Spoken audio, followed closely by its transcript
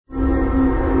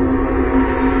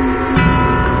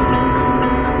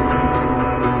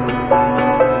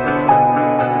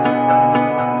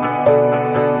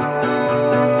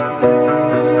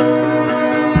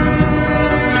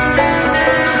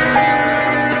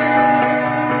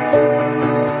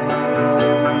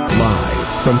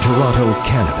From Toronto,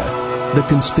 Canada, The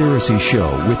Conspiracy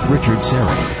Show with Richard Serra.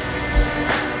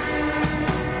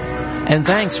 And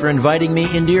thanks for inviting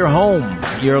me into your home,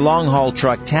 your long-haul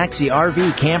truck, taxi,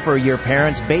 RV, camper, your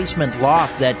parents' basement,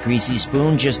 loft, that greasy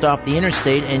spoon just off the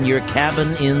interstate, and your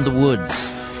cabin in the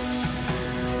woods.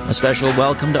 A special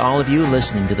welcome to all of you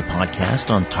listening to the podcast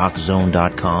on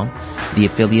TalkZone.com, the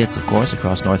affiliates, of course,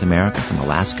 across North America, from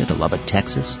Alaska to Lubbock,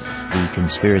 Texas, the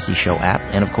Conspiracy Show app,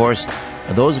 and, of course,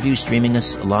 those of you streaming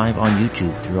us live on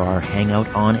YouTube through our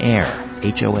Hangout on Air,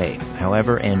 HOA.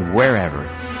 However and wherever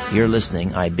you're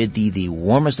listening, I bid thee the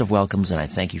warmest of welcomes, and I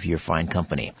thank you for your fine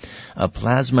company. A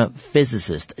plasma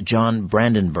physicist, John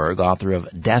Brandenburg, author of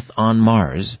Death on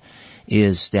Mars,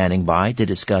 is standing by to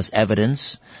discuss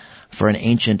evidence for an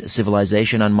ancient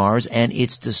civilization on Mars and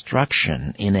its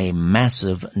destruction in a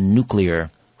massive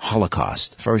nuclear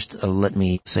holocaust. First, let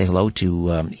me say hello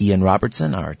to Ian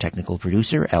Robertson, our technical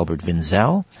producer, Albert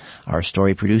Vinzel, our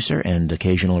story producer and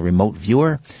occasional remote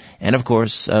viewer, and of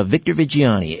course, Victor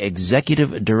Vigiani,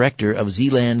 executive director of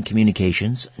Zealand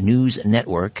Communications News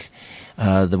Network,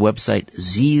 the website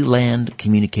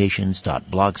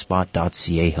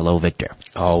zealandcommunications.blogspot.ca. Hello, Victor.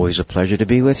 Always a pleasure to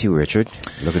be with you, Richard.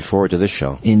 Looking forward to this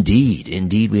show.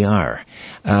 Indeed we are.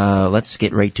 Let's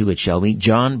get right to it, shall we?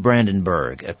 John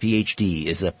Brandenburg, a PhD,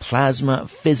 is a plasma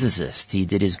physicist. He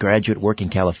did his graduate work in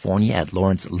California at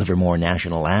Lawrence Livermore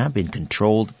National Lab in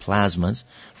controlled plasmas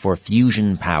for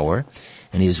fusion power,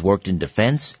 and he has worked in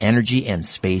defense, energy, and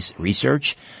space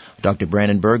research. Dr.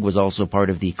 Brandenburg was also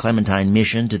part of the Clementine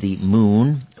mission to the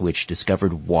Moon, which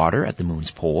discovered water at the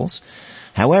Moon's poles.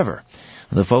 However,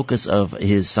 the focus of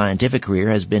his scientific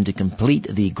career has been to complete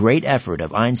the great effort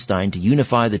of Einstein to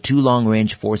unify the two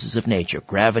long-range forces of nature,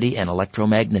 gravity and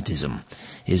electromagnetism.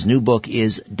 His new book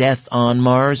is Death on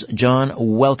Mars. John,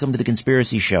 welcome to the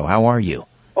Conspiracy Show. How are you?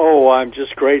 Oh, I'm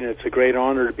just great, and it's a great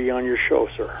honor to be on your show,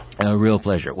 sir. A real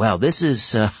pleasure. Well, this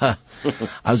is, I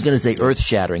was going to say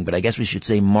earth-shattering, but I guess we should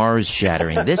say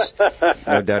Mars-shattering. This,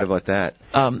 no doubt about that.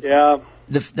 Yeah.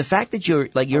 The fact that you're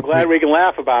I'm glad we can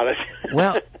laugh about it.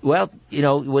 well, you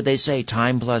know what they say: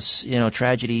 time plus,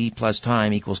 tragedy plus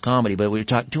time equals comedy. But we're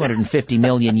talking 250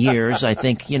 million years. I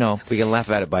think, we can laugh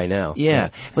at it by now. Yeah,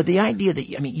 but the idea that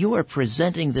you are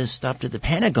presenting this stuff to the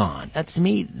Pentagon. That's, to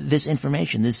me, this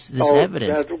information, this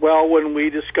evidence. When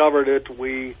we discovered it,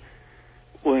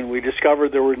 when we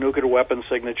discovered there were nuclear weapon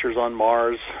signatures on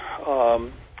Mars,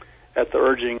 at the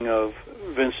urging of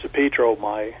Vince DiPietro,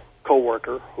 my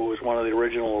co-worker, who was one of the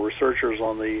original researchers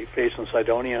on the Face and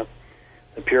Cydonia,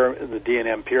 the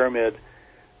D&M pyramid,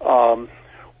 I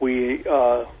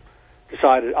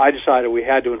decided we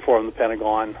had to inform the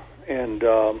Pentagon, and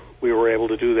we were able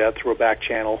to do that through a back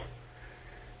channel.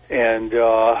 And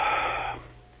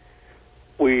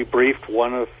we briefed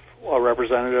a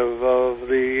representative of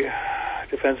the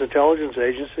Defense Intelligence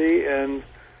Agency, and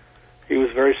he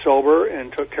was very sober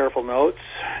and took careful notes,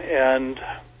 and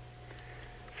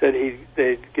said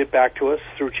they'd get back to us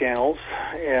through channels.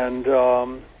 And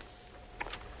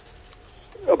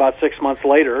about 6 months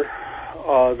later,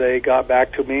 they got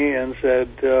back to me and said,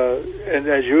 and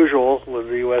as usual with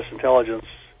the U.S. intelligence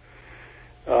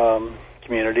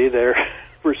community, their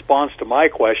response to my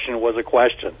question was a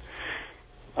question.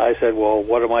 I said, well,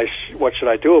 what should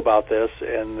I do about this?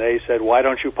 And they said, why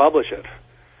don't you publish it?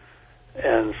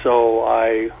 And so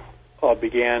I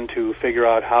began to figure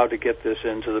out how to get this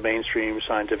into the mainstream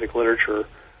scientific literature.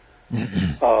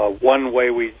 One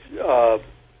way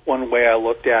I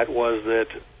looked at was that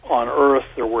on Earth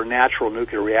there were natural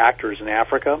nuclear reactors in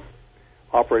Africa,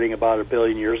 operating about 1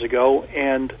 billion years ago,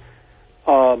 and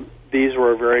these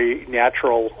were a very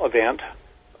natural event.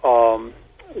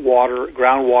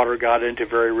 Groundwater got into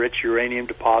very rich uranium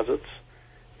deposits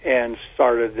and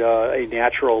started a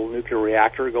natural nuclear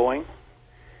reactor going,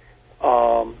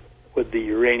 with the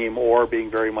uranium ore being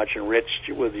very much enriched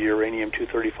with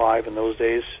uranium-235 in those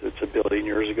days. It's 1 billion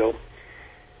years ago.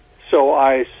 So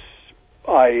I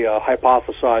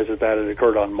hypothesized that had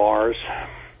occurred on Mars.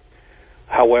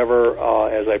 However,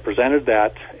 as I presented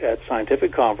that at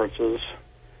scientific conferences,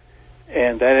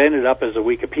 and that ended up as a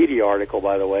Wikipedia article,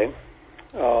 by the way.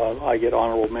 I get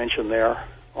honorable mention there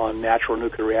on natural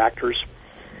nuclear reactors.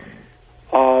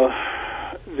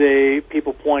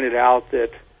 People pointed out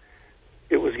that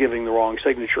it was giving the wrong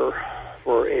signature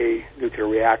for a nuclear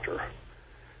reactor,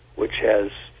 which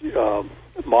has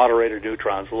moderated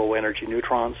neutrons, low energy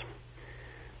neutrons.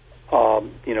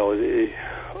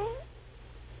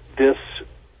 This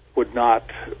would not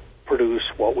produce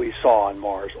what we saw on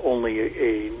Mars, only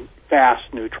a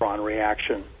fast neutron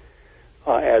reaction,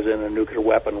 as in a nuclear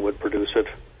weapon would produce it,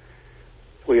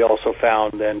 We also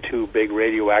found then 2 big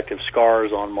radioactive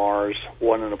scars on Mars,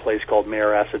 one in a place called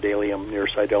Mare Acidalium near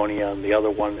Cydonia, and the other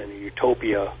one in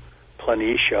Utopia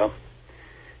Planitia,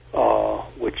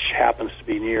 which happens to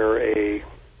be near a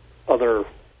other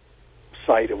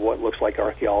site of what looks like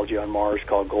archaeology on Mars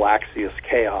called Galaxious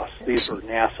Chaos. These are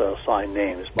NASA-assigned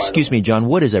names. Excuse me, John,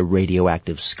 what is a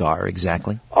radioactive scar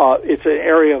exactly? It's an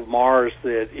area of Mars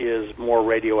that is more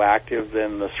radioactive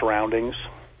than the surroundings.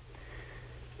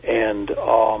 And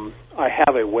I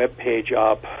have a web page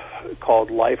up called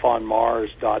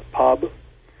lifeonmars.pub,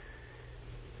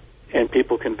 and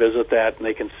people can visit that and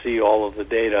they can see all of the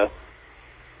data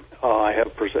I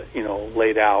have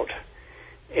laid out.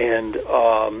 And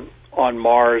on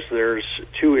Mars, there's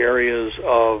 2 areas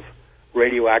of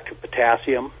radioactive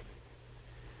potassium,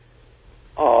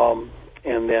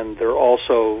 and then there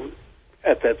also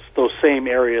those same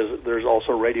areas. There's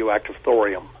also radioactive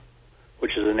thorium,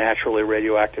 which is a naturally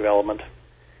radioactive element.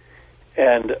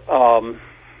 And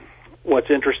what's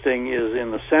interesting is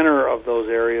in the center of those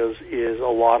areas is a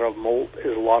lot of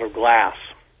glass,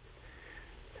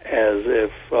 as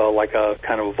if like a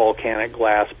kind of a volcanic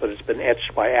glass, but it's been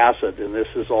etched by acid. And this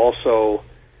is also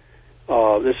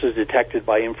this is detected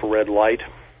by infrared light.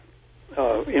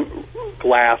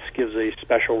 Glass gives a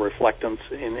special reflectance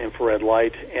in infrared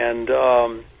light, and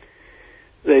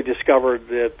they discovered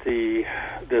that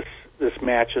this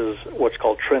matches what's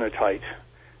called trinitite,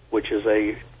 which is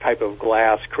a type of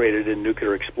glass created in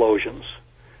nuclear explosions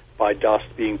by dust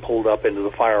being pulled up into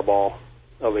the fireball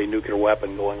of a nuclear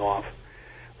weapon going off.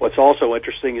 What's also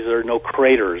interesting is there are no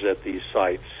craters at these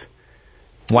sites.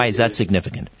 Why is that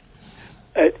significant?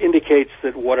 It indicates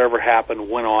that whatever happened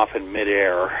went off in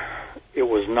midair. It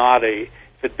was not if it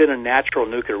had been a natural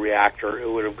nuclear reactor, it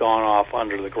would have gone off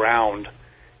under the ground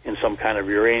in some kind of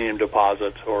uranium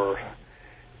deposit or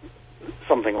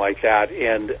something like that,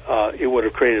 and it would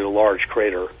have created a large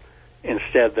crater.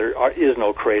 Instead, there is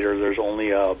no crater. There's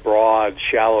only a broad,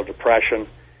 shallow depression,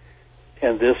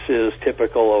 and this is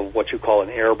typical of what you call an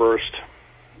airburst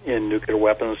in nuclear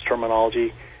weapons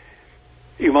terminology.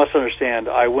 You must understand,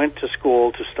 I went to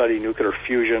school to study nuclear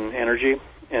fusion energy,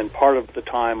 and part of the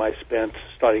time I spent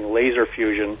studying laser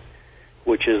fusion,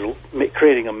 which is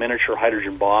creating a miniature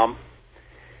hydrogen bomb.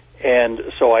 And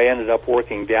so I ended up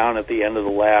working down at the end of the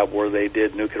lab where they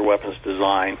did nuclear weapons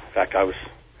design. In fact, I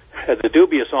had the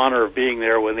dubious honor of being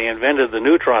there when they invented the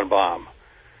neutron bomb.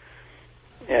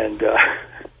 And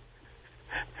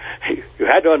you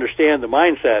had to understand the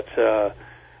mindset.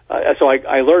 So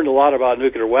I learned a lot about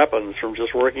nuclear weapons from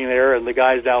just working there, and the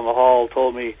guys down the hall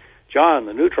told me, John,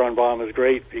 the neutron bomb is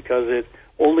great because it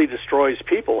only destroys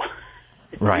people.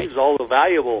 Right. Leaves all the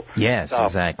valuable stuff,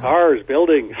 exactly. Cars,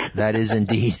 buildings. That is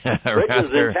indeed a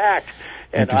rather intact.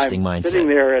 And interesting I'm mindset. Sitting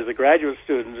there as a graduate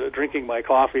student, drinking my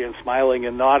coffee and smiling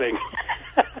and nodding.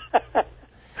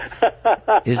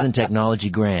 Isn't technology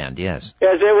grand? Yes.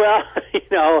 Yes.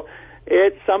 Well,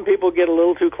 some people get a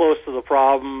little too close to the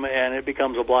problem, and it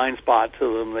becomes a blind spot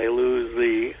to them. They lose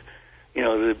the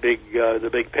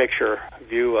big picture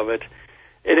view of it.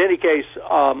 In any case.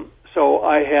 So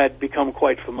I had become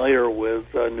quite familiar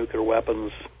with nuclear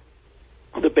weapons,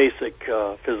 the basic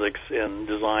physics and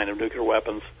design of nuclear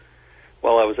weapons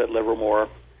while I was at Livermore.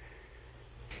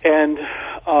 And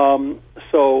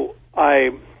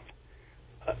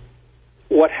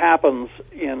what happens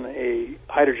in a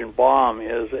hydrogen bomb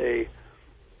is a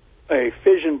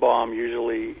fission bomb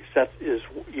usually is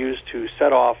used to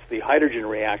set off the hydrogen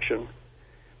reaction.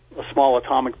 A small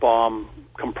atomic bomb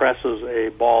compresses a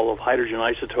ball of hydrogen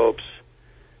isotopes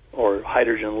or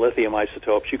hydrogen lithium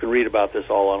isotopes. You can read about this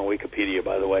all on Wikipedia,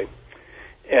 by the way.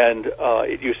 And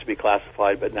it used to be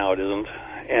classified, but now it isn't.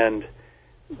 And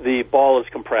the ball is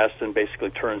compressed and basically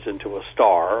turns into a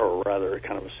star, or rather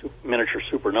kind of a miniature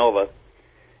supernova.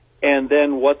 And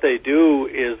then what they do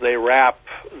is they wrap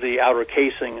the outer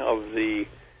casing of the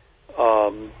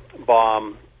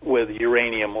bomb with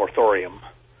uranium or thorium.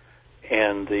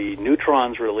 And the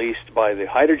neutrons released by the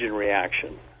hydrogen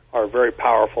reaction are very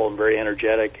powerful and very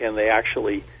energetic, and they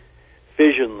actually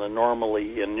fission the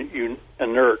normally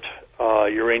inert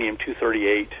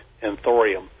uranium-238 and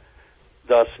thorium,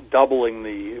 thus doubling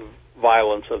the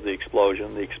violence of the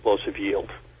explosion, the explosive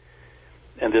yield.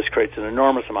 And this creates an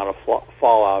enormous amount of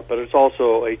fallout, but it's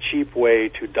also a cheap way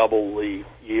to double the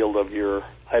yield of your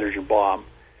hydrogen bomb.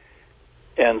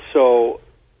 And so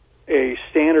a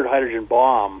standard hydrogen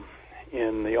bomb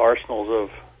in the arsenals of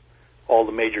all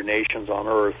the major nations on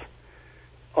Earth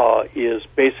is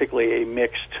basically a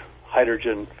mixed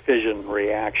hydrogen fission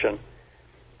reaction.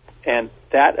 And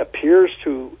that appears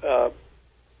to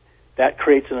that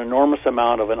creates an enormous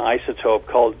amount of an isotope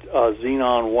called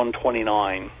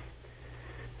xenon-129.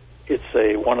 It's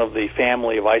one of the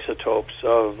family of isotopes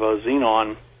of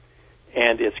xenon,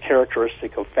 and it's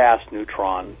characteristic of fast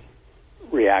neutron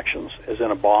reactions, as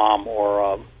in a bomb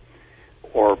or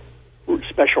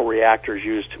special reactors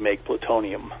used to make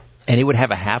plutonium. And it would have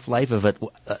a half-life of at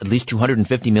least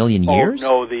 250 million years?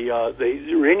 Oh, no, the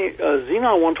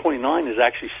xenon-129 is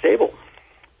actually stable.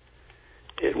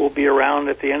 It will be around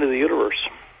at the end of the universe.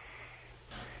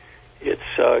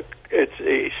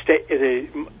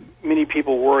 Many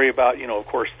people worry about, of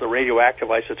course, the radioactive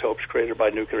isotopes created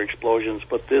by nuclear explosions,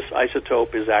 but this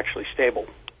isotope is actually stable.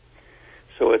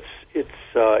 So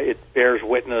it bears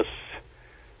witness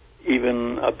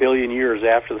even a billion years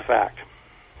after the fact.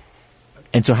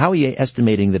 And so how are you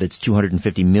estimating that it's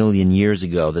 250 million years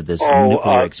ago that this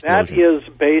nuclear explosion... That is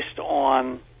based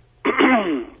on...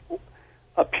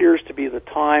 appears to be the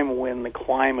time when the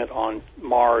climate on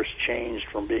Mars changed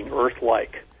from being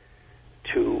Earth-like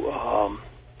to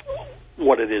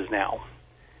what it is now.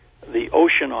 The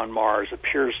ocean on Mars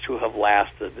appears to have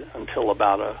lasted until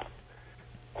about a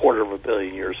quarter of a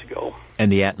billion years ago.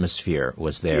 And the atmosphere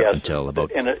was there until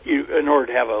about... And in order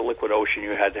to have a liquid ocean,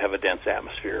 you had to have a dense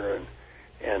atmosphere,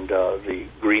 and the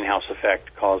greenhouse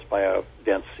effect caused by a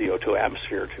dense CO2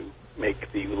 atmosphere to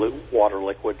make the water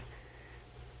liquid.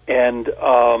 And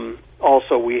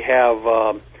also we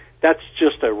have, that's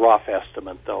just a rough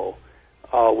estimate, though.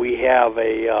 We have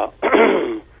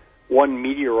one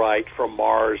meteorite from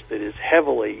Mars that is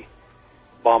heavily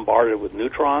bombarded with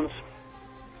neutrons,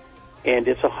 and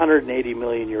it's 180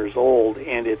 million years old,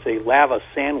 and it's a lava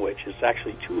sandwich. It's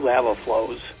actually two lava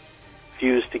flows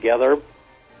fused together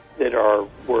that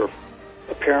were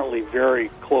apparently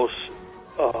very close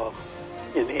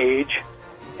in age,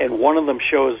 and one of them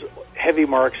shows heavy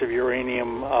marks of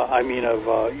uranium,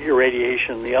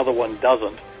 irradiation. The other one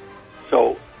doesn't.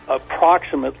 So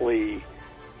approximately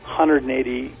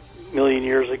 180 million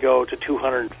years ago to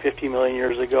 250 million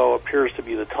years ago appears to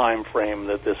be the time frame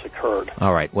that this occurred.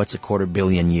 All right, what's a quarter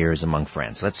billion years among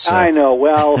friends? Let's. I know.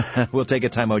 Well, we'll take a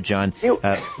time out, John.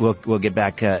 We'll get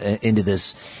back into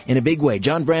this in a big way.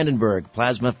 John Brandenburg,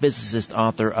 plasma physicist,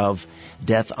 author of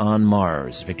Death on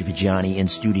Mars. Victor Vigiani in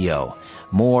studio.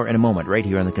 More in a moment, right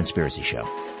here on The Conspiracy Show.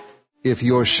 If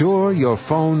you're sure your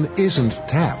phone isn't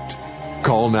tapped,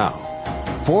 call now.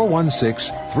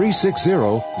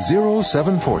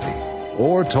 416-360-0740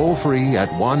 or toll free at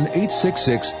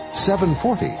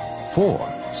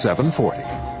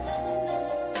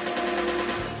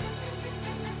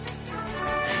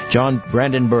 1-866-740-4740. John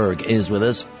Brandenburg is with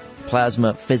us,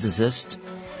 plasma physicist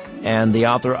and the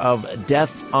author of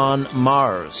Death on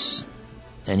Mars.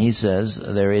 And he says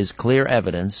there is clear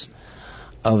evidence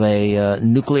of a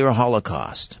nuclear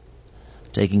holocaust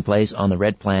taking place on the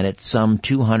red planet some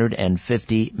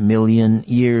 250 million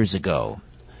years ago.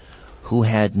 Who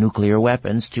had nuclear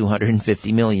weapons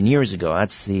 250 million years ago?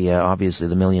 That's obviously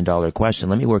the million-dollar question.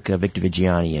 Let me work Victor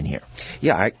Vigiani in here.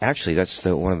 Yeah, actually, that's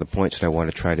one of the points that I want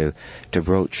to try to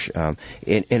broach.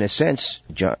 In a sense,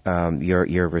 John,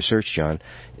 your research, John,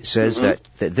 says that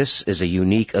this is a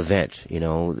unique event.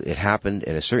 It happened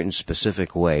in a certain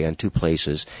specific way in two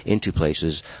places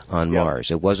on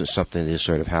Mars. It wasn't something that just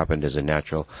sort of happened as a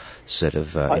natural set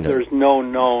of... there's no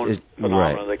known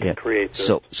phenomenon that can create this.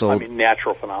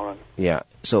 Natural phenomenon. Yeah.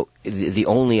 So the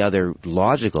only other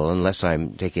logical, unless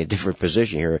I'm taking a different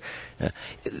position here,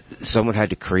 someone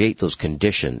had to create those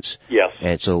conditions. Yes.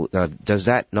 And so does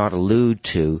that not allude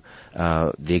to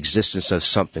the existence of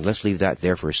something? Let's leave that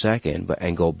there for a second,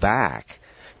 and go back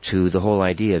to the whole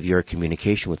idea of your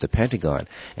communication with the Pentagon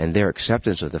and their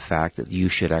acceptance of the fact that you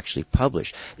should actually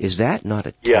publish. Is that not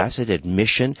a tacit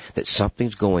admission that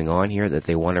something's going on here, that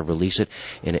they want to release it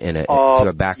through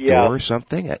a back door or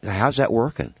something? How's that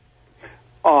working?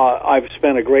 I've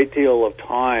spent a great deal of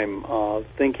time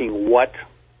thinking what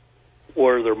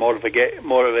were their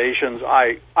motivations.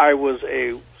 I was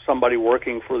somebody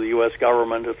working for the U.S.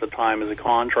 government at the time as a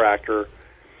contractor,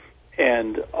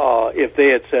 and if they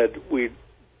had said,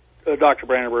 Dr.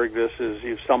 Brandenburg,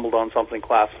 you've stumbled on something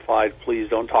classified, please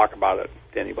don't talk about it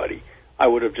to anybody, I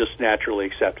would have just naturally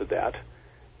accepted that.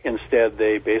 Instead,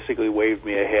 they basically waved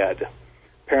me ahead.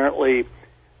 Apparently,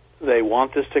 they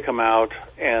want this to come out,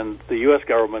 and the U.S.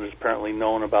 government has apparently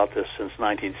known about this since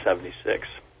 1976.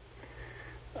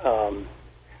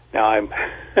 Now,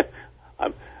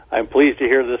 I'm pleased to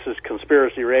hear this is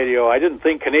conspiracy radio. I didn't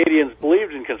think Canadians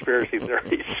believed in conspiracy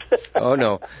theories. Oh,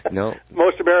 no.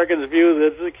 Most Americans view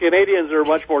that the Canadians are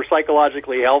much more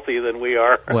psychologically healthy than we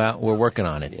are. Well, we're working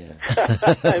on it.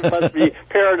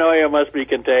 Paranoia must be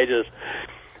contagious.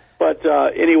 But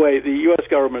anyway, the U.S.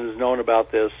 government has known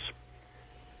about this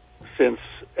since,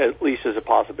 at least as a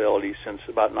possibility, since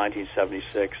about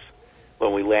 1976,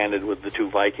 when we landed with the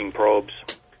 2 Viking probes,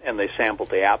 and they sampled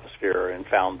the atmosphere and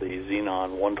found the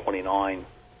xenon 129,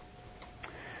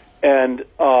 and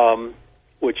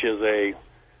which is a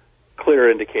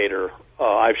clear indicator.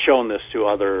 I've shown this to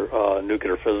other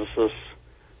nuclear physicists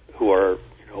who are,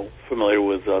 familiar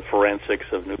with forensics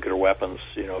of nuclear weapons,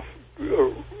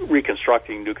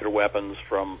 reconstructing nuclear weapons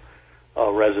from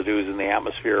residues in the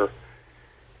atmosphere,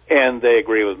 and they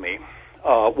agree with me.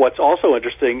 What's also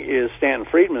interesting is Stanton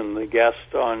Friedman, the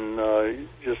guest on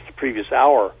just the previous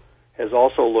hour, has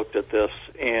also looked at this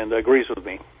and agrees with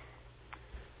me.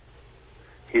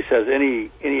 He says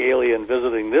any alien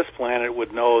visiting this planet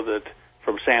would know that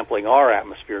from sampling our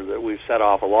atmosphere that we've set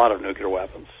off a lot of nuclear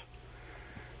weapons.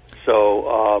 So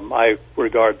I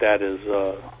regard that as,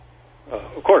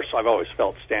 of course, I've always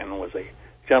felt Stanton was a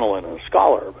gentleman and a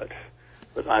scholar, but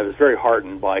I was very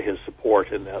heartened by his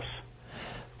support in this.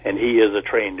 And he is a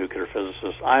trained nuclear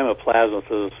physicist. I'm a plasma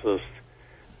physicist.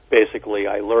 Basically,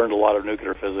 I learned a lot of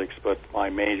nuclear physics, but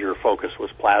my major focus was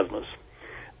plasmas.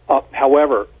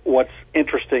 However, what's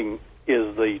interesting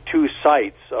is the 2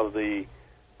 sites of the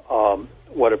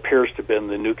what appears to have been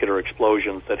the nuclear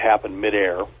explosions that happened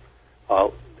midair.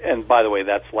 And by the way,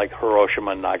 that's like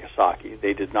Hiroshima and Nagasaki.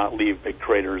 They did not leave big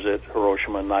craters at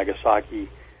Hiroshima and Nagasaki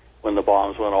when the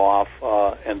bombs went off,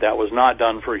 and that was not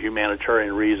done for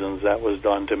humanitarian reasons. That was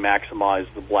done to maximize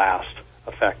the blast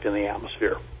effect in the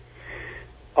atmosphere.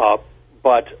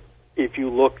 But if you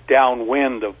look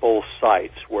downwind of both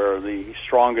sites, where the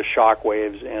strongest shock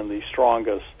waves and the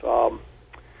strongest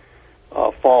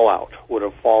fallout would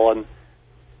have fallen,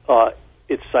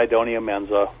 it's Cydonia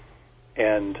Mensa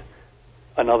and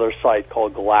another site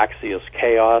called Galaxius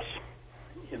Chaos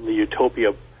in the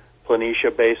Utopia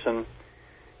Planitia Basin.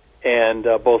 And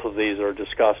both of these are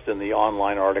discussed in the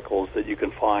online articles that you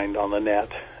can find on the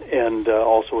net, and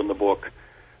also in the book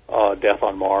Death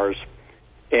on Mars.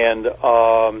 And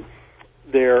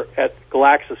there at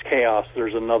Galaxius Chaos,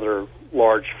 there's another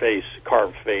large face,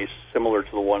 carved face, similar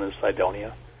to the one in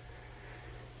Cydonia.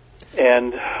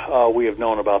 And we have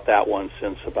known about that one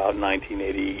since about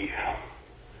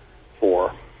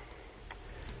 1984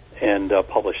 and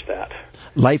published that.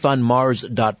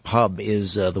 Lifeonmars.pub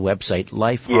is the website.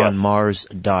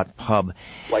 Lifeonmars.pub.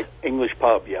 Like English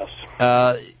pub, yes.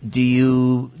 Do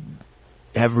you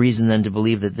have reason then to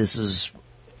believe that this is,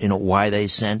 why they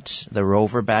sent the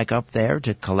rover back up there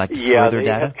to collect further data?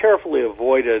 Yeah, they have carefully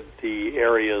avoided the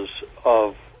areas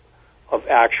of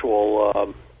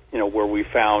actual, where we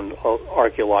found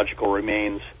archaeological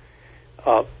remains.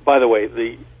 By the way,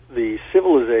 the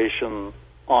civilization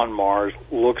on Mars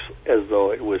looks as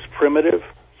though it was primitive,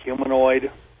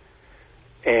 humanoid,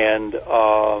 and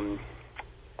of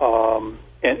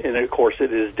course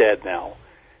it is dead now.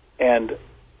 And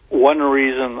one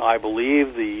reason I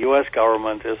believe the U.S.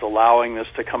 government is allowing this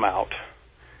to come out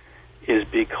is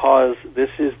because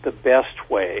this is the best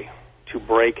way to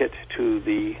break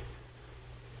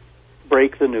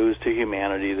the news to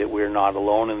humanity that we're not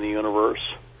alone in the universe,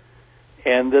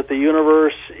 and that the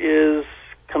universe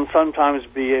can sometimes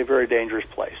be a very dangerous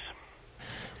place.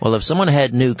 Well, if someone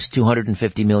had nukes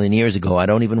 250 million years ago, I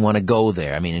don't even want to go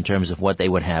there. I mean, in terms of what they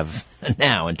would have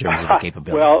now in terms of the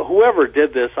capability. Well, whoever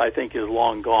did this, I think, is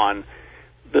long gone.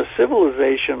 The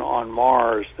civilization on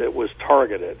Mars that was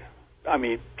targeted, I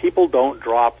mean, people don't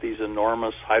drop these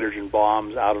enormous hydrogen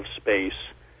bombs out of space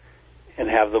and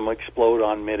have them explode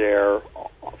on midair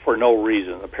for no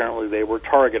reason. Apparently they were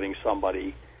targeting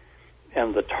somebody,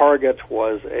 and the target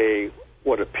was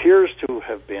what appears to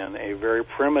have been a very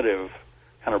primitive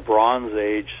kind of Bronze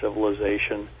Age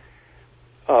civilization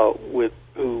who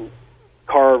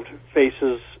carved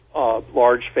faces,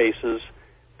 large faces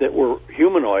that were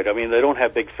humanoid. I mean, they don't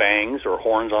have big fangs or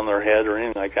horns on their head or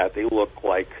anything like that. They look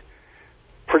like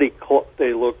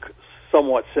they look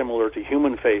somewhat similar to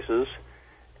human faces,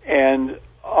 and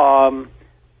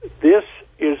this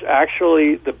is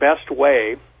actually the best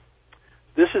way.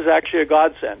 This is actually a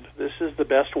godsend. This is the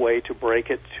best way to break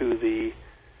it to the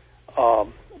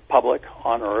public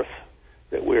on Earth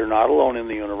that we're not alone in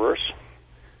the universe.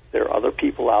 There are other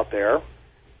people out there,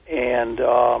 and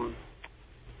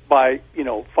by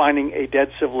finding a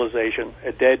dead civilization,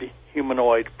 a dead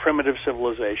humanoid primitive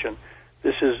civilization,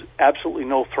 this is absolutely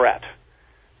no threat.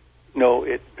 No,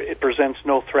 it presents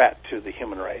no threat to the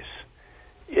human race.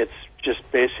 It's just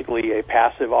basically a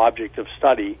passive object of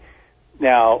study.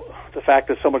 Now, the fact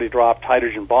that somebody dropped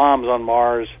hydrogen bombs on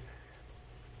Mars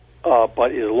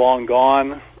but is long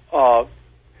gone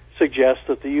suggests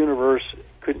that the universe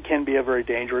can be a very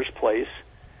dangerous place,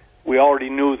 We already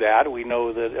knew that. We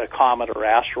know that a comet or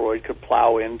asteroid could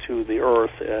plow into the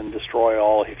Earth and destroy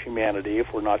all of humanity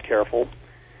if we're not careful.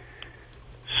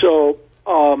 So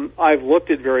I've looked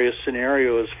at various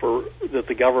scenarios that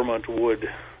the government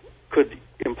could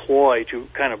employ to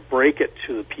kind of break it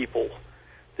to the people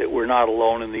that we're not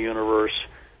alone in the universe.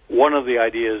 One of the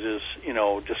ideas is,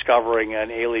 discovering an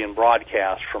alien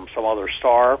broadcast from some other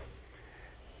star.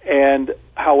 And,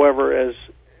 however, as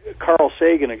Carl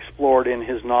Sagan explored in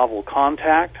his novel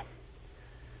Contact,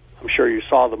 I'm sure you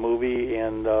saw the movie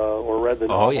and or read the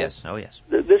novel. Oh yes.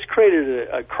 This created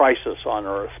a crisis on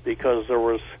Earth because there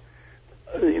was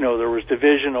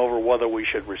division over whether we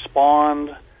should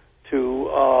respond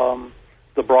to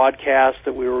the broadcast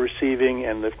that we were receiving,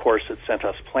 and of course it sent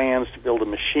us plans to build a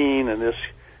machine, and this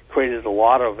created a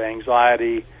lot of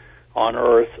anxiety on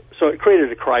Earth. So it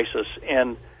created a crisis,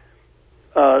 and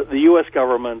the U.S.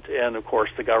 government and, of course,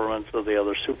 the governments of the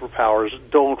other superpowers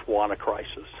don't want a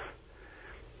crisis.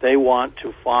 They want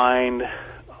to find,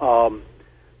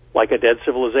 like a dead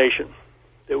civilization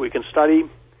that we can study,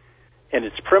 and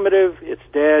it's primitive, it's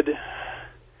dead,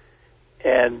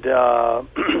 and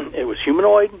it was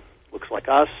humanoid, looks like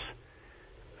us,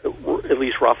 at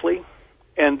least roughly.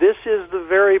 And this is the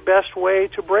very best way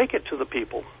to break it to the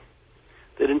people,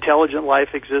 that intelligent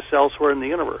life exists elsewhere in the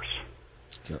universe,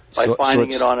 by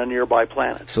finding it on a nearby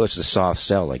planet. So it's the soft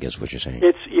sell, I guess, what you're saying.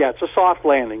 It's a soft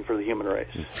landing for the human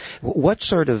race. What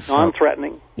sort of...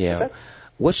 non-threatening.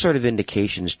 What sort of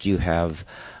indications do you have,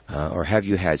 or have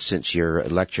you had since your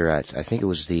lecture at, I think it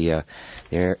was the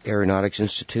Aeronautics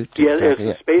Institute? Yeah, there's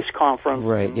a space conference.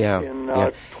 Right, in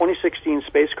 2016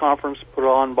 space conference put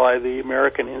on by the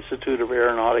American Institute of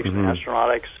Aeronautics and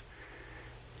Astronautics.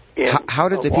 How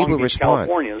did the people respond?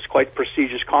 California. It's quite a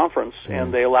prestigious conference,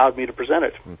 and they allowed me to present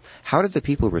it. How did the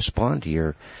people respond to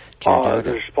your The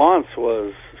response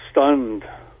was stunned.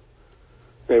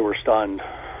 They were stunned.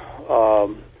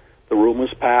 The room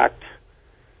was packed.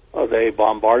 They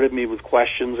bombarded me with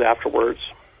questions afterwards.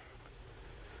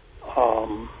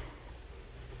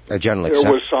 General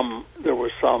There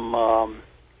was some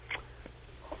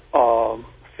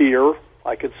fear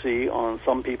I could see on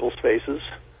some people's faces.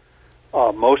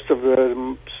 Most of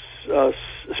them,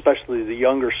 especially the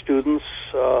younger students,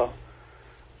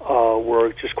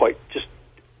 were just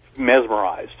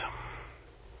mesmerized.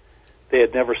 They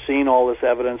had never seen all this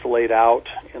evidence laid out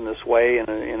in this way.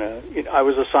 I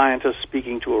was a scientist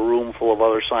speaking to a room full of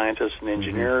other scientists and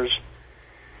engineers,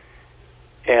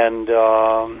 and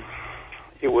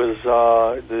it was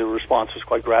the response was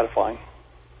quite gratifying.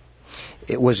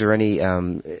 Was there any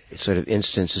sort of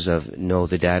instances of,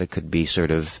 the data could be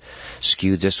sort of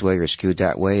skewed this way or skewed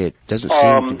that way? It doesn't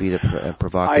seem to be the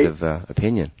provocative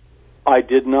opinion. I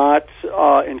did not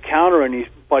encounter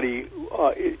anybody,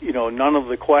 none of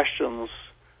the questions,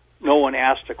 no one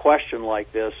asked a question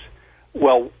like this.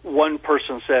 Well, one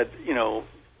person said,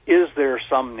 is there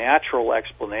some natural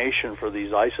explanation for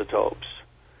these isotopes?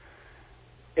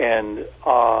 And,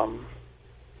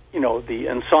 the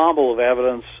ensemble of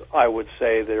evidence, I would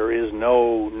say there is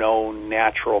no known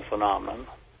natural phenomenon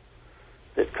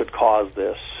that could cause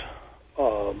this.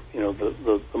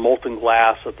 The molten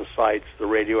glass at the sites, the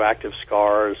radioactive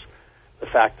scars, the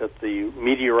fact that the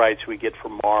meteorites we get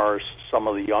from Mars, some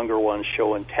of the younger ones,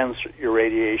 show intense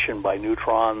irradiation by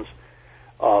neutrons,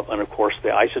 and of course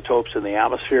the isotopes in the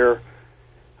atmosphere.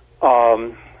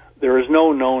 There is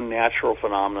no known natural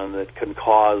phenomenon that can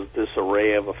cause this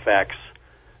array of effects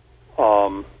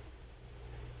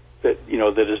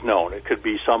that is known. It could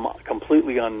be some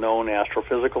completely unknown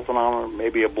astrophysical phenomenon.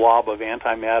 Maybe a blob of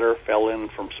antimatter fell in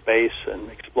from space and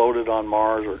exploded on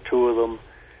Mars, or two of them.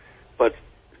 But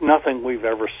nothing we've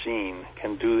ever seen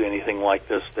can do anything like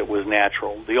this that was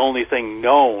natural. The only thing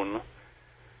known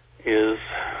is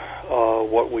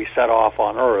what we set off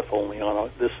on Earth.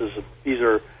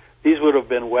 These would have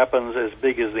been weapons as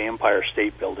big as the Empire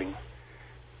State Building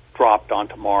dropped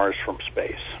onto Mars from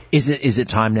space. Is it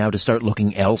time now to start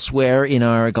looking elsewhere in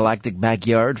our galactic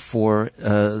backyard for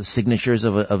signatures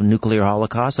of a nuclear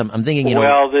holocaust? I'm thinking,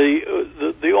 Well,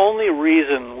 the only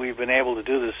reason we've been able to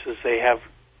do this is they have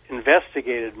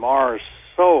investigated Mars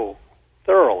so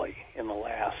thoroughly in the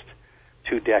last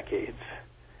 2 decades.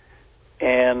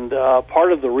 And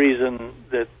part of the reason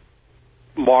that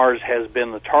Mars has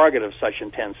been the target of such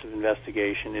intensive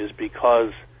investigation is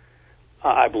because,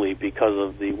 I believe, because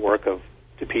of the work of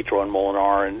DiPietro and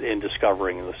Molinar in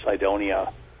discovering the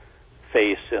Cydonia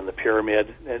face and the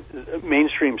pyramid. And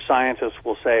mainstream scientists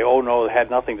will say, oh, no, it had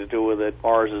nothing to do with it.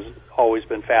 Mars has always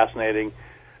been fascinating.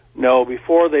 No,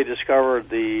 before they discovered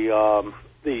the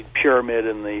pyramid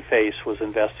and the face was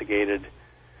investigated,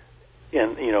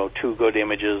 in, two good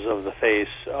images of the face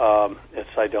at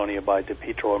Cydonia by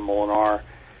DePietro and Molinar.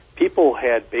 People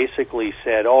had basically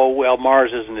said, oh, well,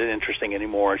 Mars isn't interesting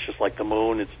anymore. It's just like the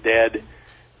moon. It's dead.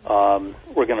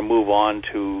 We're going to move on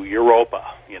to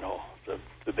Europa,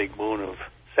 the big moon of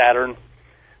Saturn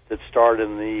that starred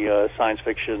in the science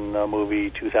fiction movie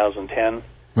 2010.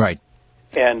 Right.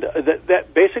 And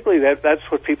that's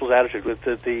what people's attitude with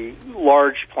the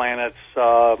large planets,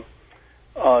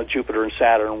 Jupiter and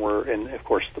Saturn and of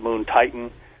course the moon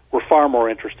Titan, were far more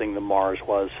interesting than Mars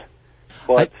was.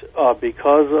 But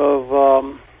because of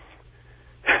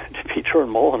DePietro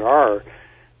and Molinar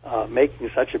making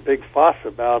such a big fuss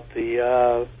about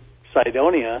the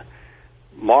Cydonia,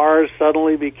 Mars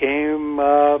suddenly became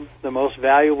the most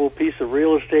valuable piece of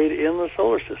real estate in the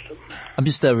solar system. I'm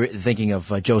just thinking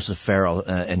of Joseph Farrell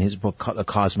and his book, The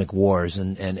Cosmic Wars,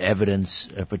 and evidence,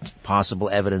 possible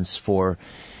evidence for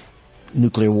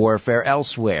nuclear warfare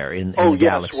elsewhere in the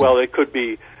galaxy. Well, it could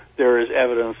be. There is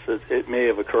evidence that it may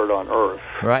have occurred on Earth.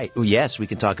 Right. Well, yes, we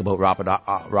can talk about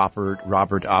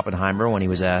Robert Oppenheimer when he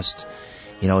was asked,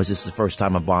 is this the first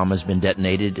time a bomb has been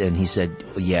detonated? And he said,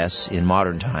 yes, in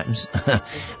modern times.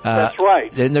 That's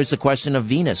right. Then there's the question of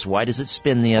Venus. Why does it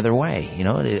spin the other way?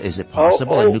 Is it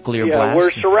possible a nuclear blast? We're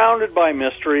surrounded by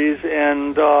mysteries,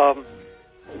 and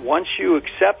once you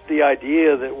accept the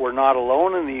idea that we're not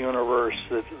alone in the universe,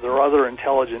 that there are other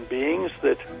intelligent beings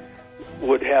that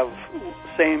would have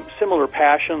similar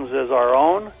passions as our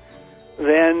own,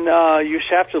 then you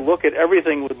have to look at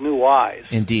everything with new eyes.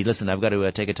 Indeed. Listen, I've got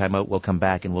to take a time out. We'll come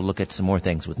back and we'll look at some more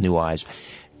things with new eyes.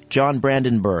 John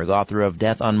Brandenburg, author of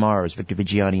Death on Mars, Victor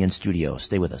Vigiani in studio.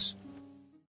 Stay with us.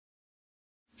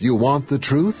 You want the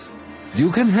truth?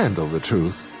 You can handle the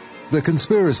truth. The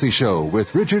Conspiracy Show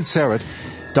with Richard Serrett.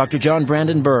 Dr. John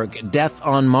Brandenburg, Death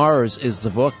on Mars is the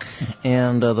book,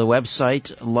 and the website,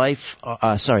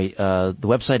 the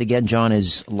website again, John,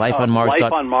 is lifeonmars.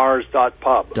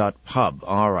 Lifeonmars.pub.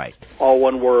 All right. All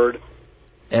one word.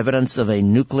 Evidence of a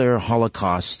nuclear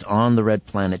holocaust on the red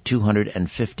planet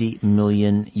 250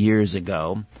 million years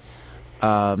ago.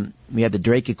 We had the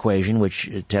Drake equation, which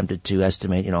attempted to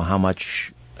estimate, how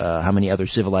many other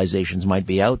civilizations might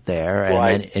be out there. And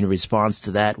right. then in response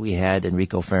to that, we had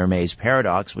Enrico Fermi's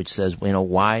paradox, which says,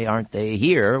 why aren't they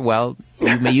here? Well,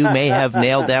 you may have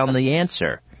nailed down the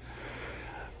answer.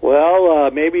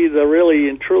 Well, maybe the really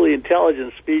and truly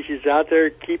intelligent species out there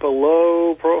keep a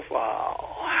low profile.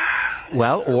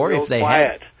 Well, or if they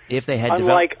had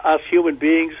unlike us human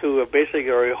beings who basically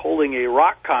are holding a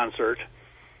rock concert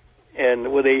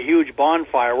and with a huge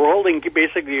bonfire, we're holding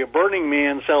basically a Burning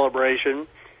Man celebration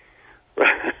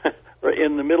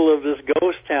in the middle of this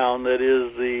ghost town that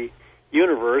is the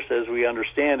universe as we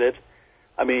understand it.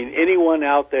 I mean, anyone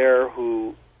out there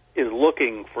who is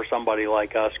looking for somebody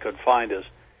like us could find us.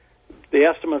 The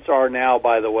estimates are now,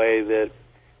 by the way, that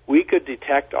we could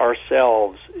detect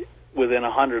ourselves within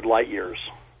 100 light years.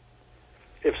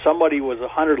 If somebody was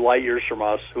 100 light years from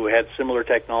us who had similar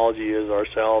technology as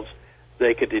ourselves,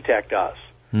 they could detect us.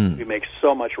 We make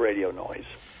so much radio noise.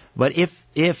 But if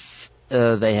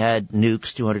they had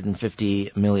nukes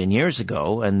 250 million years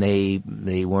ago and they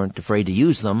weren't afraid to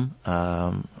use them,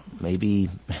 maybe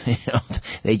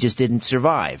they just didn't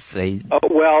survive.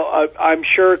 I'm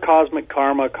sure cosmic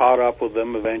karma caught up with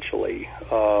them eventually.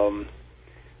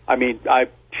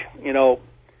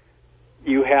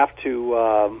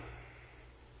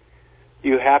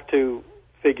 You have to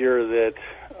figure that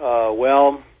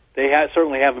they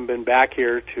certainly haven't been back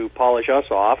here to polish us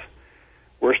off.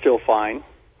 We're still fine.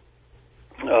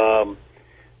 I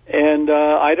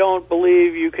don't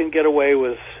believe you can get away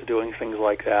with doing things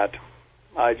like that.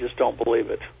 I just don't believe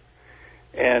it.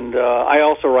 And I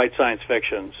also write science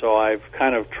fiction, so I've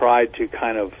kind of tried to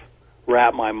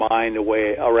wrap my mind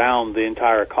around the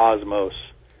entire cosmos,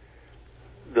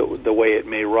 the way it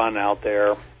may run out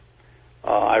there.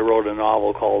 I wrote a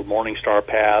novel called Morning Star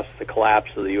Pass, The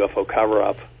Collapse of the UFO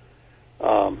Cover-Up.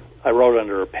 I wrote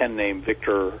under a pen name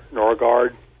Victor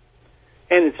Norgard,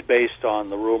 and it's based on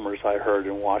the rumors I heard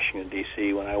in Washington,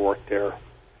 D.C. when I worked there.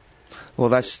 Well,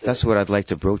 that's what I'd like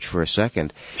to broach for a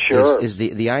second. Sure. Is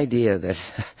the idea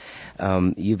that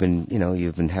you've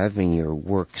been having your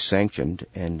work sanctioned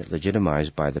and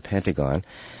legitimized by the Pentagon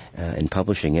in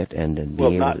publishing it and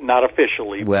being not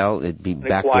officially. Well, it'd be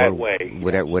backdoor,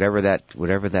 whatever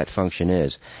that function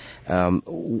is.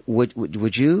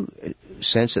 Would you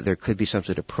sense that there could be some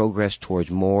sort of progress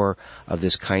towards more of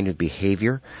this kind of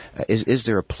behavior? Is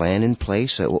there a plan in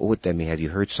place? Have you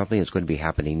heard something that's going to be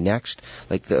happening next?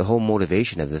 Like, the whole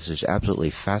motivation of this is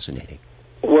absolutely fascinating.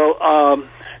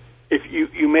 If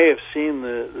you may have seen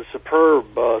the superb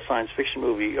science fiction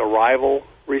movie Arrival,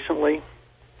 recently.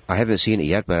 I haven't seen it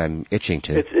yet, but I'm itching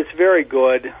to. It's very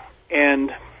good,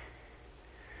 and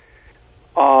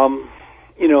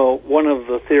one of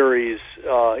the theories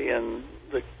in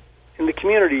the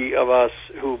community of us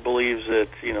who believes that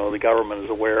the government is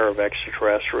aware of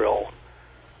extraterrestrial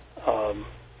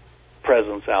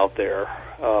presence out there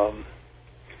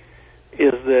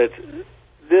is that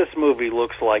this movie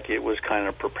looks like it was kind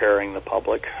of preparing the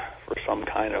public for some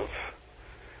kind of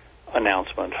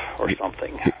announcement or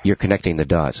something. You're connecting the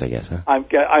dots, I guess, huh?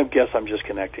 I guess I'm just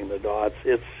connecting the dots.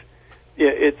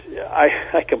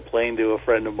 I complained to a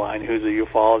friend of mine who's a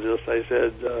ufologist. I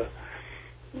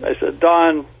said,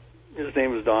 Don, his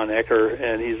name is Don Ecker,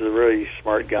 and he's a really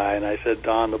smart guy. And I said,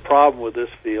 Don, the problem with this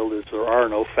field is there are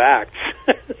no facts.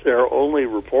 There are only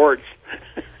reports,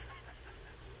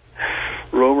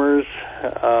 rumors.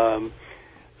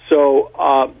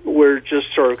 So we're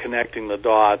just sort of connecting the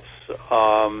dots.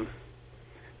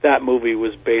 That movie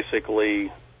was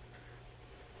basically,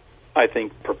 I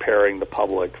think, preparing the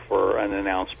public for an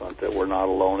announcement that we're not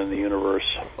alone in the universe.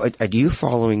 Are you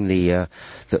following the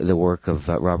work of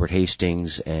Robert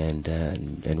Hastings and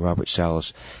Robert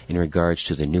Salas in regards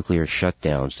to the nuclear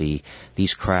shutdowns?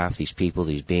 These craft, these people,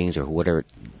 these beings, or whatever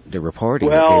they're reporting,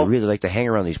 that they really like to hang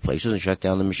around these places and shut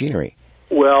down the machinery.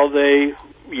 Well,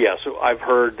 yes, I've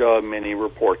heard many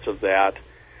reports of that.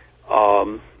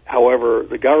 However,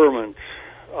 the government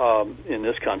in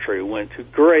this country went to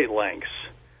great lengths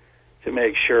to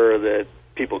make sure that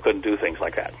people couldn't do things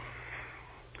like that.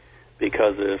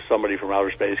 Because if somebody from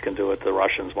outer space can do it, the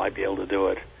Russians might be able to do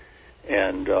it.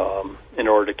 And in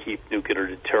order to keep nuclear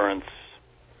deterrence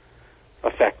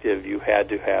effective, you had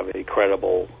to have a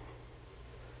credible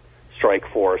strike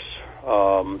force.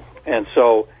 And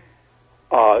so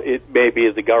it may be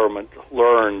the government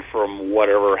learned from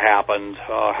whatever happened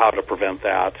how to prevent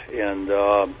that. And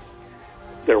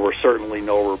there were certainly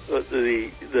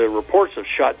the reports of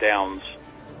shutdowns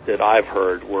that I've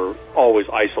heard were always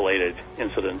isolated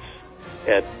incidents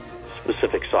at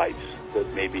specific sites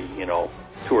that maybe 2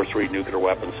 or 3 nuclear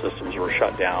weapon systems were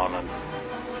shut down. And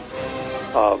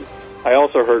I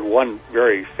also heard one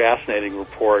very fascinating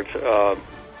report.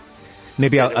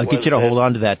 Maybe I'll get you to hold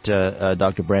on to that,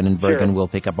 Dr. Brandenburg, Sure. and we'll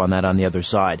pick up on that on the other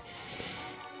side.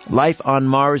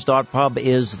 LifeOnMars.pub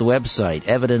is the website.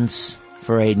 Evidence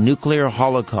for a nuclear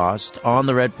holocaust on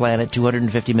the Red Planet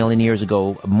 250 million years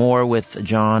ago. More with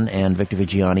John and Victor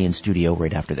Vigiani in studio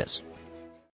right after this.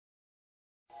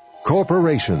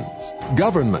 Corporations,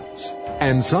 governments,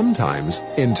 and sometimes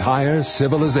entire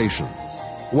civilizations.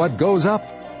 What goes up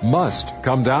must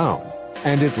come down.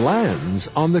 And it lands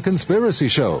on The Conspiracy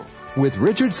Show with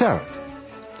Richard Serrett.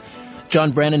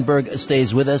 John Brandenburg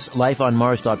stays with us.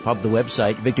 LifeOnMars.pub, the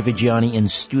website. Victor Vigiani in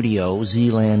studio.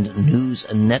 Zealand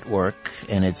News Network,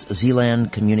 and it's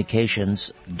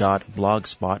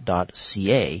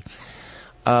zealandcommunications.blogspot.ca.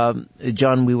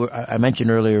 John, I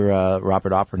mentioned earlier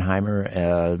Robert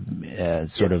Oppenheimer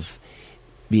sort of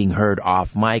being heard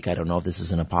off mic. I don't know if this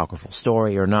is an apocryphal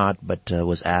story or not, but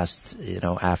was asked,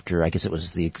 after, I guess it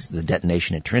was the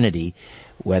detonation at Trinity,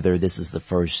 whether this is the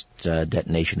first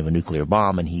detonation of a nuclear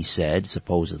bomb, and he said,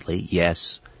 supposedly,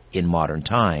 yes, in modern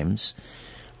times.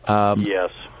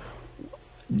 Yes.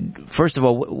 First of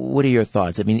all, what are your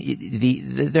thoughts? I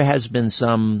mean, there has been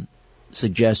some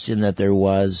suggestion that there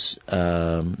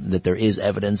is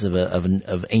evidence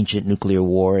of ancient nuclear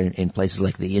war in places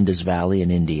like the Indus Valley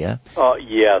in India.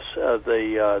 Yes,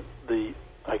 the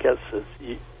I guess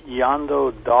it's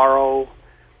Yando Daro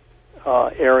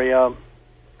area.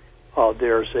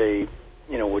 There's a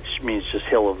which means just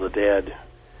Hill of the Dead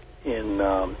in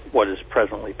what is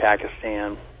presently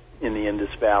Pakistan in the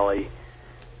Indus Valley.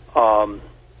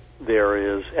 There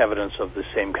is evidence of the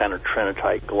same kind of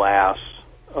trinitite glass.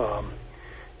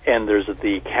 And there's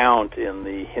the account in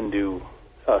the Hindu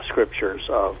scriptures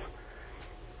of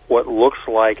what looks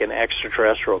like an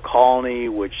extraterrestrial colony,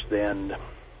 which then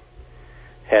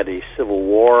had a civil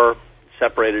war,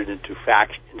 separated into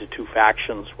two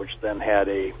factions, which then had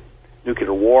a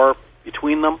nuclear war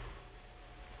between them.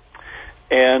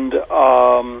 And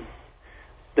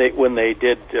when they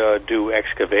did do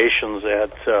excavations at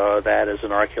that as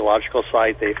an archaeological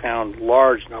site, they found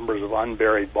large numbers of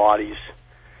unburied bodies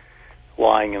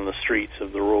lying in the streets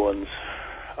of the ruins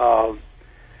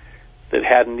that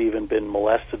hadn't even been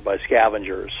molested by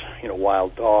scavengers,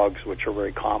 wild dogs, which are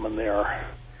very common there,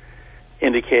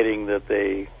 indicating that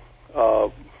they,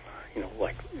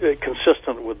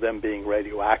 consistent with them being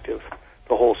radioactive,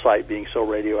 the whole site being so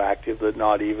radioactive that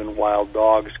not even wild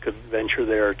dogs could venture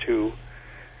there to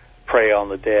prey on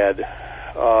the dead.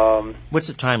 What's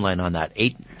the timeline on that?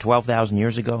 12,000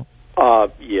 years ago?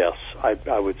 Yes,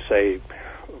 I would say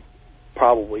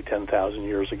probably 10,000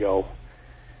 years ago.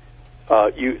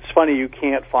 It's funny, you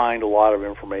can't find a lot of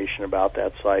information about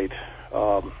that site.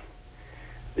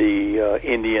 The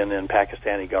Indian and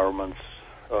Pakistani governments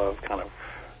kind of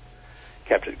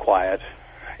kept it quiet,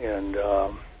 and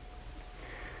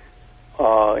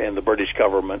the British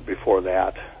government before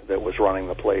that was running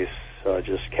the place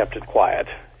just kept it quiet.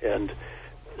 And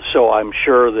so I'm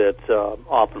sure that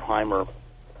Oppenheimer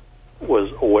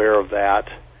was aware of that,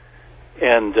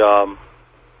 and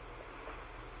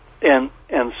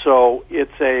so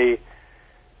it's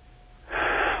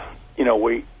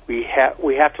we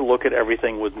have to look at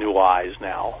everything with new eyes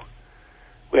now.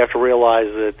 We have to realize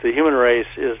that the human race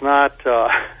is not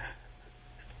the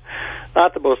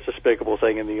most despicable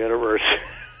thing in the universe.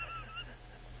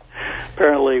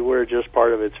 Apparently, we're just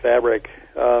part of its fabric.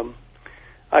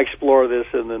 I explore this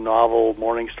in the novel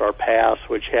Morningstar Pass,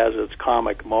 which has its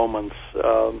comic moments.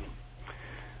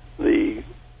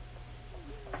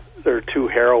 There are two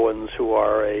heroines who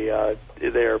are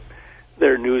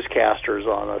they're newscasters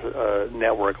on a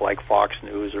network like Fox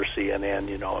News or CNN,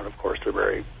 and of course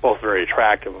they're both very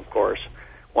attractive. Of course,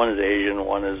 one is Asian,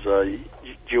 one is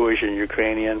Jewish and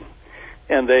Ukrainian,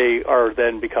 and they are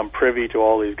then become privy to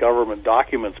all these government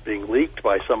documents being leaked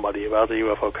by somebody about the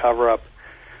UFO cover-up.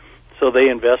 So they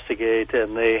investigate,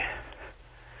 and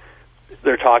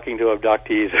they're talking to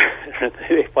abductees, and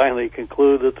they finally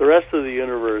conclude that the rest of the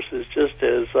universe is just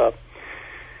as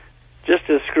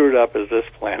screwed up as this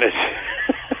planet.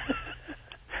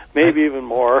 Maybe even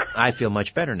more. I feel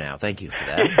much better now. Thank you for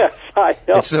that. Yes, I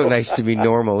know. It's so nice to be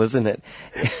normal, isn't it?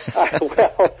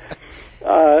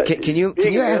 Can you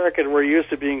American, we're used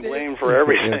to being blamed for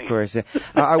everything. Of course.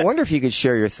 I wonder if you could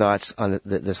share your thoughts on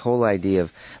this whole idea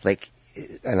of,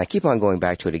 and I keep on going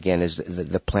back to it again, is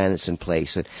the planets in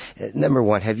place. And, number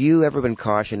one, have you ever been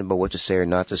cautioned about what to say or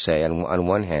not to say on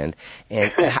one hand?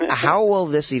 And how will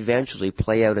this eventually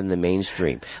play out in the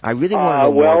mainstream? I really want to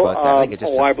know more about that.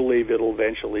 I believe it'll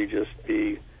eventually just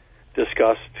be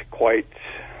discussed quite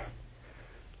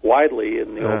widely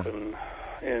in the open,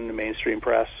 in the mainstream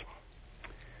press.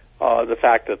 The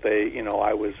fact that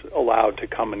I was allowed to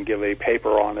come and give a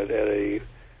paper on it at a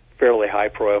fairly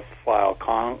high-profile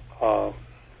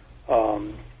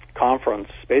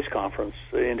space conference,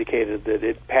 indicated that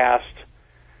it passed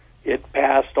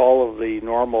all of the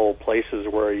normal places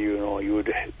where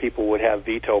people would have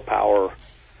veto power.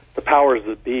 The powers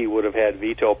that be would have had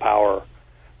veto power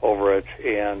over it,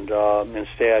 and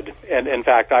instead, and in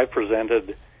fact, I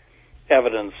presented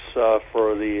evidence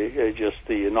for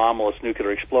the anomalous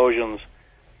nuclear explosions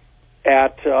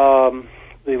at the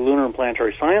Lunar and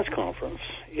Planetary Science Conference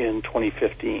in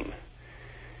 2015,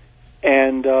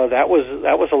 and that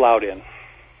was allowed in.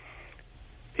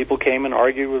 People came and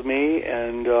argued with me,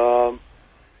 and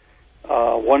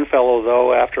one fellow,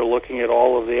 though, after looking at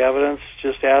all of the evidence,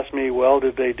 just asked me, well,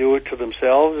 did they do it to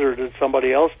themselves or did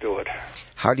somebody else do it?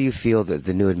 How do you feel that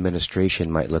the new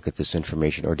administration might look at this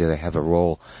information, or do they have a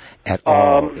role at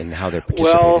all in how they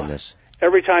participate in this?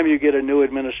 Every time you get a new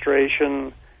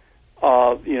administration,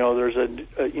 there's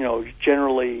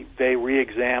generally they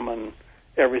re-examine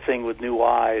everything with new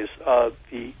eyes.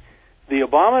 The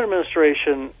Obama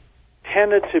administration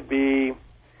tended to be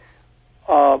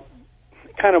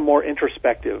kind of more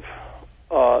introspective.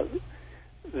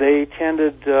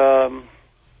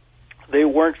 They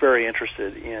weren't very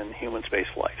interested in human space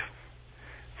flight,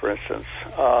 for instance.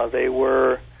 They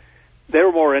were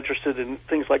more interested in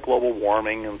things like global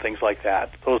warming and things like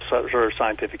that, those sort of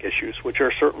scientific issues, which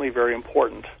are certainly very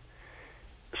important.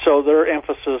 So their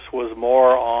emphasis was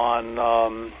more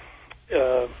on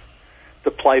the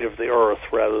plight of the Earth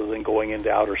rather than going into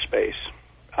outer space.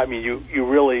 I mean, you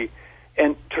really,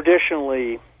 and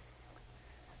traditionally,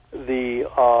 the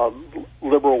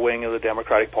liberal wing of the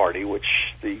Democratic Party, which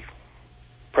the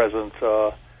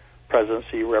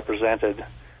presidency represented,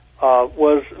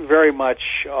 was very much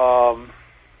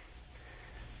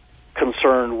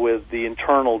concerned with the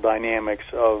internal dynamics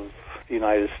of the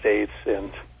United States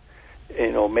and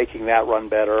making that run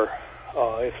better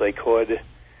if they could,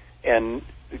 and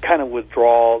kind of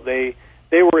withdraw. They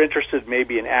were interested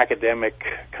maybe in academic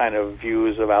kind of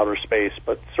views of outer space,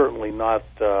 but certainly not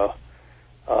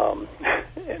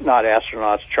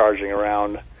astronauts charging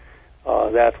around.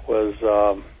 That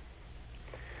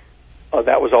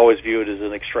was always viewed as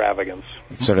an extravagance.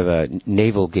 Sort of a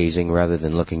navel gazing rather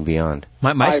than looking beyond.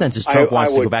 My sense is Trump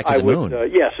wants to go back to the moon.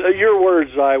 Yes, your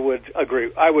words, I would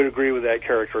agree. I would agree with that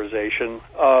characterization.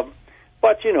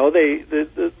 But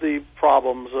the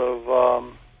problems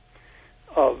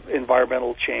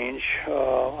environmental change,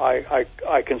 I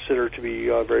consider to be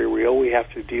very real. We have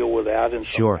to deal with that in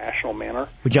some rational manner.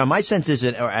 But John, my sense is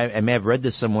that, or I may have read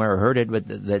this somewhere or heard it, but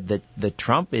that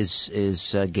Trump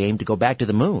is game to go back to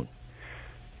the moon.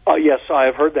 Yes, I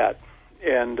have heard that,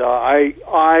 and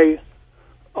I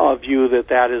view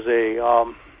that is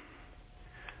a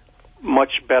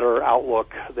much better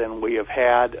outlook than we have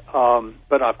had.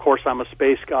 But of course, I'm a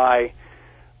space guy.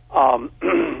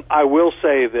 I will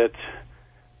say that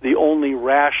the only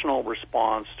rational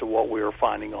response to what we are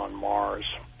finding on Mars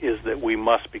is that we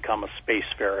must become a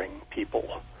spacefaring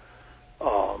people.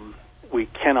 We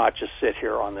cannot just sit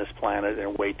here on this planet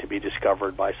and wait to be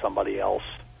discovered by somebody else.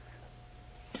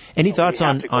 Any thoughts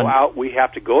we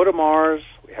have to go to Mars.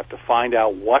 We have to find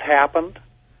out what happened.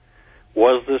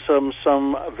 Was there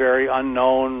some very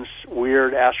unknown,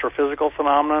 weird astrophysical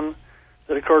phenomenon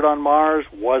that occurred on Mars?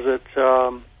 Was it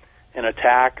an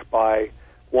attack by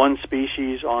one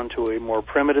species onto a more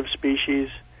primitive species?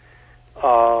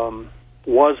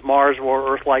 Was Mars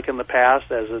more Earth-like in the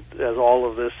past, as all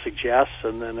of this suggests,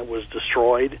 and then it was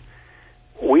destroyed?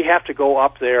 We have to go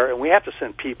up there, and we have to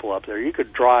send people up there. You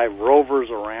could drive rovers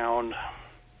around.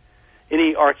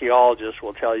 Any archaeologist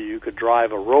will tell you could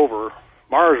drive a rover,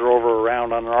 Mars rover,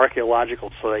 around on an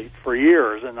archaeological site for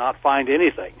years and not find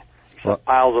anything except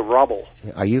piles of rubble.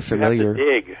 Are you familiar? You have to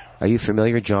dig. Are you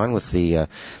familiar, John, with the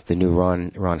new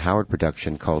Ron Howard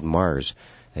production called Mars?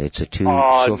 It's a two.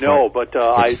 No, but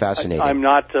it's fascinating. I'm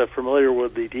not familiar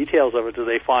with the details of it. Do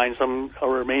they find some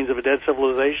remains of a dead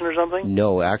civilization or something?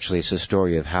 No, actually, it's a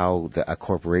story of how a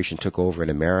corporation took over in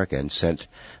America and sent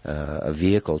a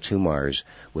vehicle to Mars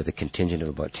with a contingent of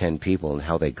about 10 people, and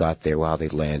how they got there, how they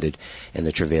landed, and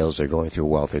the travails they're going through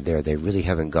while they're there. They really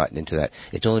haven't gotten into that.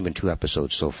 It's only been 2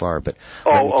 episodes so far, but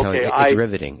let me tell you, it's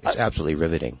riveting. It's absolutely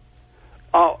riveting.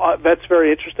 That's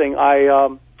very interesting.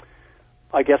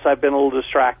 I guess I've been a little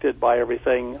distracted by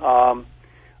everything. To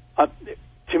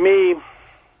me,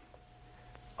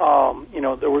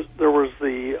 there was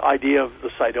the idea of the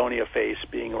Cydonia face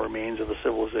being remains of a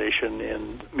civilization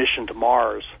in mission to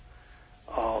Mars,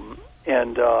 but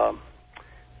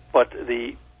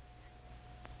the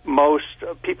most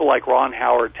people like Ron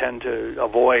Howard tend to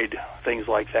avoid things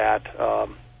like that.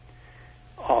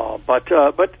 But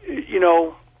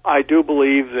I do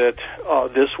believe that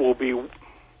this will be,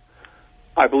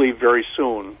 I believe, very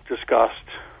soon discussed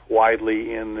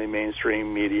widely in the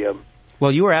mainstream media.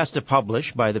 Well, you were asked to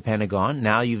publish by the Pentagon.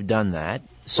 Now you've done that.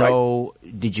 So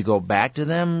Did you go back to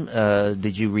them?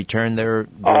 Did you return their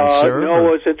serve? No,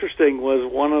 what's interesting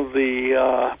was one of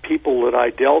the people that I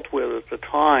dealt with at the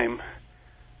time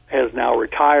has now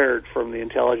retired from the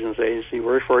intelligence agency he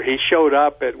worked for. He showed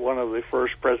up at one of the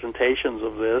first presentations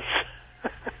of this.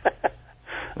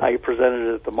 I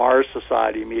presented it at the Mars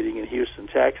Society meeting in Houston,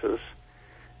 Texas.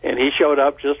 And he showed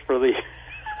up just for the...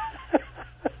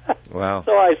 Wow.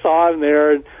 So I saw him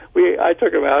there, and I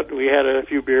took him out, and we had a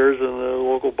few beers in the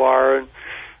local bar and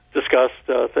discussed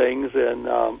things, and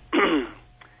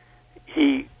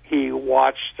he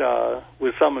watched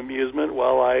with some amusement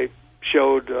while I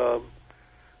showed,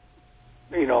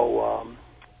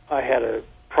 I had a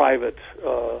private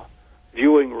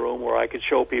viewing room where I could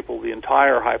show people the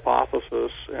entire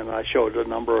hypothesis, and I showed a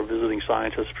number of visiting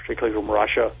scientists, particularly from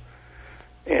Russia.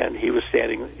 And he was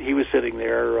sitting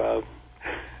there,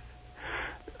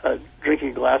 drinking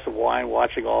a glass of wine,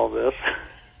 watching all of this,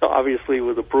 obviously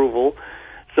with approval.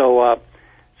 So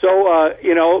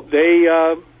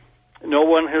no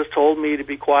one has told me to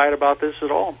be quiet about this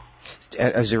at all.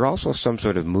 Is there also some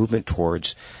sort of movement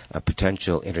towards a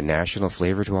potential international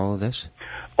flavor to all of this?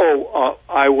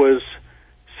 I was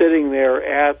sitting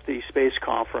there at the space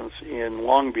conference in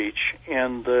Long Beach,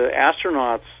 and the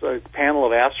astronauts, a panel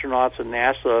of astronauts and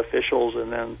NASA officials,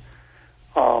 and then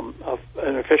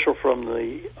an official from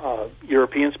the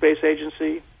European Space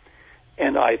Agency,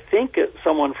 and I think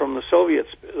someone from the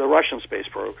Russian space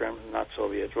program, not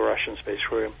Soviet, the Russian space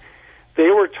program, they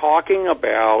were talking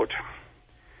about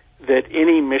that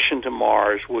any mission to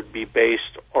Mars would be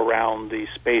based around the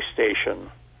space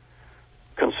station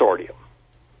consortium,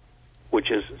 which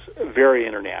is very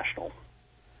international.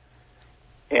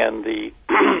 And the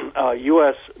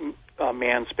U.S.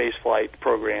 manned spaceflight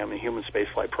program, the human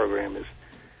spaceflight program, is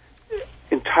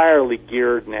entirely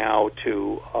geared now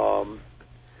to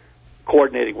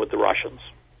coordinating with the Russians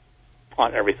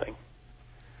on everything.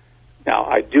 Now,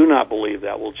 I do not believe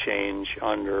that will change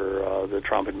under the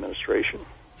Trump administration.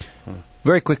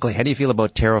 Very quickly, how do you feel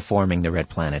about terraforming the red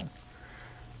planet?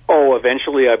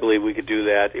 Eventually I believe we could do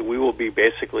that. We will be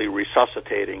basically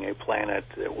resuscitating a planet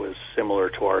that was similar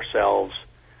to ourselves.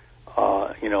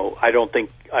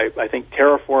 I think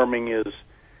terraforming is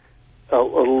a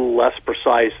little less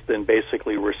precise than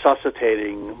basically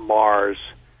resuscitating Mars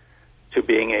to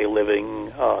being a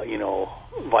living,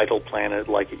 vital planet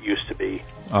like it used to be.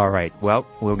 All right. Well,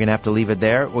 we're going to have to leave it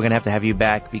there. We're going to have you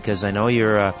back because I know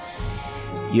you're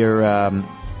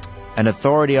an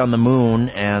authority on the moon,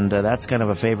 and that's kind of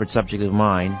a favorite subject of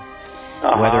mine.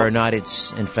 Whether or not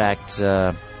it's, in fact,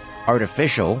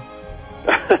 artificial,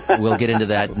 we'll get into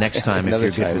that next time if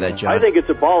you're good for that, John. I think it's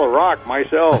a ball of rock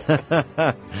myself.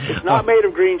 It's not made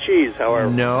of green cheese, however.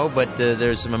 No, but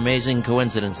there's some amazing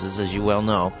coincidences, as you well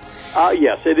know.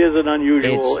 Yes, it is an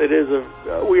unusual.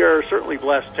 We are certainly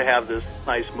blessed to have this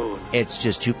nice moon. It's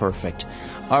just too perfect.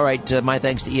 All right, my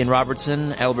thanks to Ian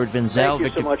Robertson, Albert Vinzel.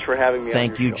 Thank you so much for having me.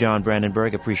 Thank on your you, show. John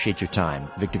Brandenburg. Appreciate your time.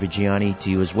 Victor Vigiani, to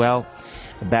you as well.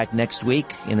 Back next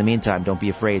week. In the meantime, don't be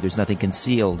afraid. There's nothing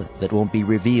concealed that won't be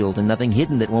revealed, and nothing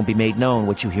hidden that won't be made known.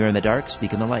 What you hear in the dark,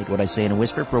 speak in the light. What I say in a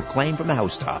whisper, proclaim from the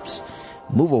housetops.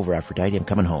 Move over, Aphrodite. I'm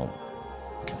coming home.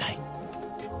 Good night.